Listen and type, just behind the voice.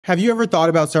Have you ever thought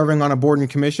about serving on a board and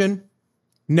commission?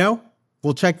 No?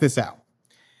 Well, check this out.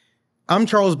 I'm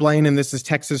Charles Blaine, and this is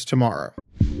Texas Tomorrow.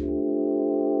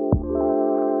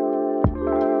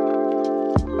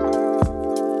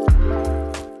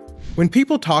 When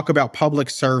people talk about public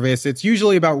service, it's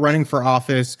usually about running for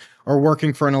office or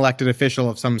working for an elected official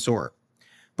of some sort.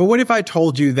 But what if I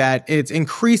told you that it's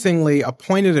increasingly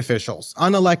appointed officials,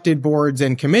 unelected boards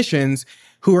and commissions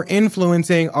who are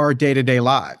influencing our day-to-day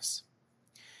lives?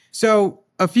 So,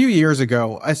 a few years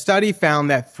ago, a study found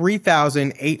that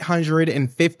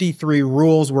 3,853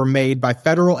 rules were made by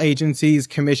federal agencies,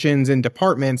 commissions, and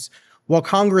departments, while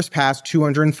Congress passed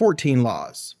 214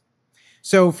 laws.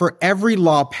 So, for every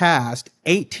law passed,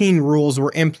 18 rules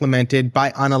were implemented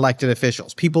by unelected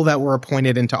officials, people that were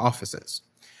appointed into offices.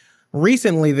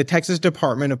 Recently, the Texas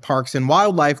Department of Parks and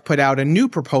Wildlife put out a new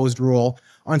proposed rule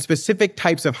on specific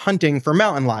types of hunting for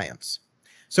mountain lions.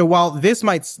 So while this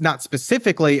might not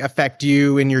specifically affect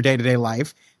you in your day-to-day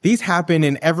life, these happen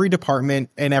in every department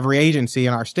and every agency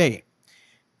in our state.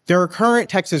 Their current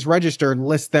Texas Register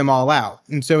lists them all out.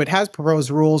 And so it has proposed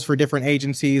rules for different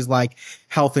agencies like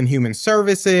Health and Human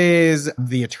Services,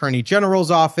 the Attorney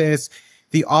General's Office,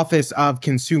 the Office of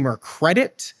Consumer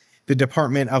Credit, the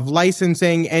Department of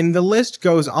Licensing, and the list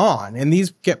goes on. And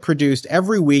these get produced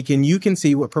every week, and you can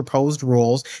see what proposed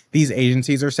rules these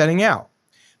agencies are setting out.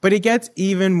 But it gets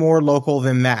even more local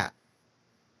than that.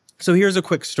 So here's a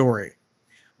quick story.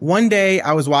 One day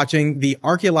I was watching the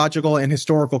Archaeological and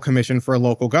Historical Commission for a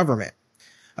local government.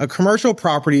 A commercial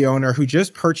property owner who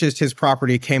just purchased his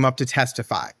property came up to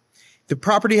testify. The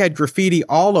property had graffiti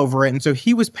all over it, and so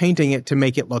he was painting it to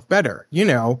make it look better.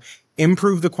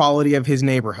 Improve the quality of his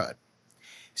neighborhood.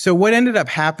 So what ended up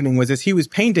happening was as he was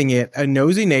painting it, a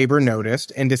nosy neighbor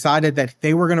noticed and decided that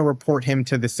they were going to report him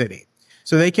to the city.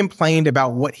 So they complained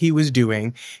about what he was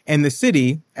doing, and the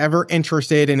city, ever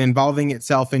interested in involving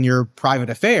itself in your private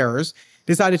affairs,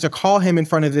 decided to call him in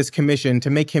front of this commission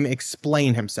to make him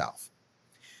explain himself.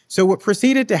 So what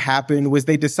proceeded to happen was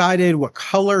they decided what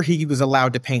color he was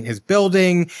allowed to paint his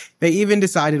building. They even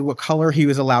decided what color he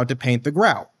was allowed to paint the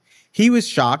grout. He was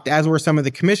shocked, as were some of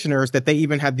the commissioners, that they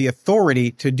even had the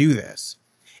authority to do this.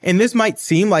 And this might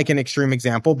seem like an extreme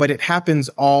example, but it happens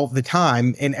all the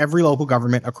time in every local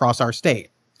government across our state.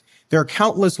 There are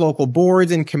countless local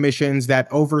boards and commissions that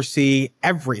oversee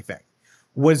everything.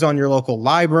 What is on your local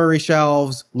library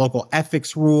shelves, local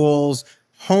ethics rules,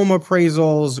 home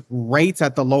appraisals, rates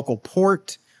at the local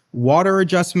port, water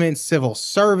adjustments, civil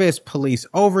service, police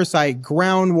oversight,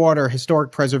 groundwater,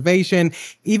 historic preservation,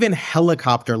 even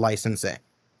helicopter licensing.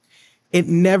 It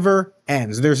never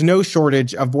ends. There's no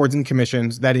shortage of boards and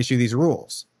commissions that issue these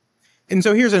rules. And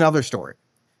so here's another story.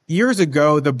 Years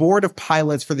ago, the Board of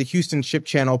Pilots for the Houston Ship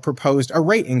Channel proposed a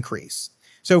rate increase.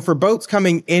 So for boats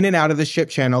coming in and out of the ship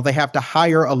channel, they have to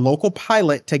hire a local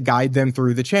pilot to guide them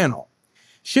through the channel.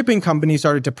 Shipping companies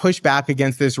started to push back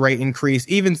against this rate increase,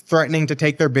 even threatening to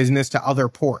take their business to other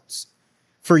ports.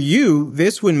 For you,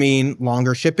 this would mean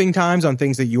longer shipping times on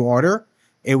things that you order.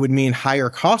 It would mean higher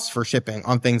costs for shipping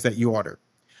on things that you order.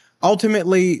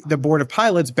 Ultimately, the Board of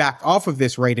Pilots backed off of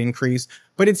this rate increase,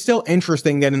 but it's still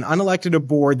interesting that an unelected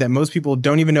board that most people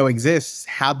don't even know exists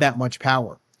had that much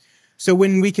power. So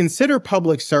when we consider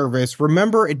public service,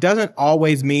 remember it doesn't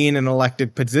always mean an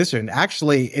elected position.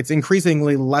 Actually, it's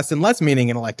increasingly less and less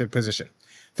meaning an elected position.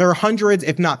 There are hundreds,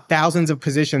 if not thousands, of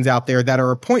positions out there that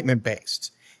are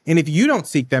appointment-based. And if you don't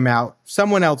seek them out,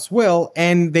 someone else will,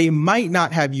 and they might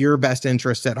not have your best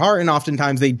interests at heart, and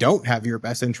oftentimes they don't have your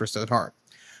best interests at heart.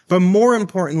 But more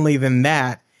importantly than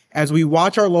that, as we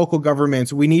watch our local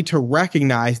governments, we need to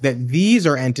recognize that these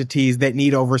are entities that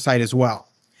need oversight as well.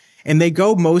 And they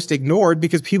go most ignored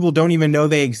because people don't even know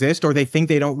they exist or they think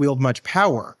they don't wield much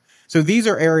power. So these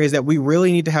are areas that we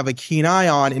really need to have a keen eye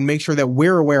on and make sure that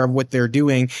we're aware of what they're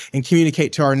doing and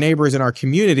communicate to our neighbors and our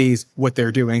communities what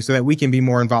they're doing so that we can be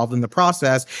more involved in the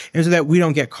process and so that we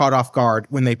don't get caught off guard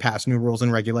when they pass new rules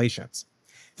and regulations.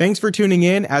 Thanks for tuning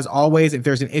in. As always, if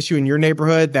there's an issue in your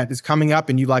neighborhood that is coming up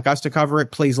and you'd like us to cover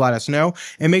it, please let us know.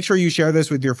 And make sure you share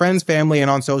this with your friends, family, and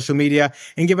on social media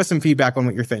and give us some feedback on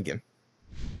what you're thinking.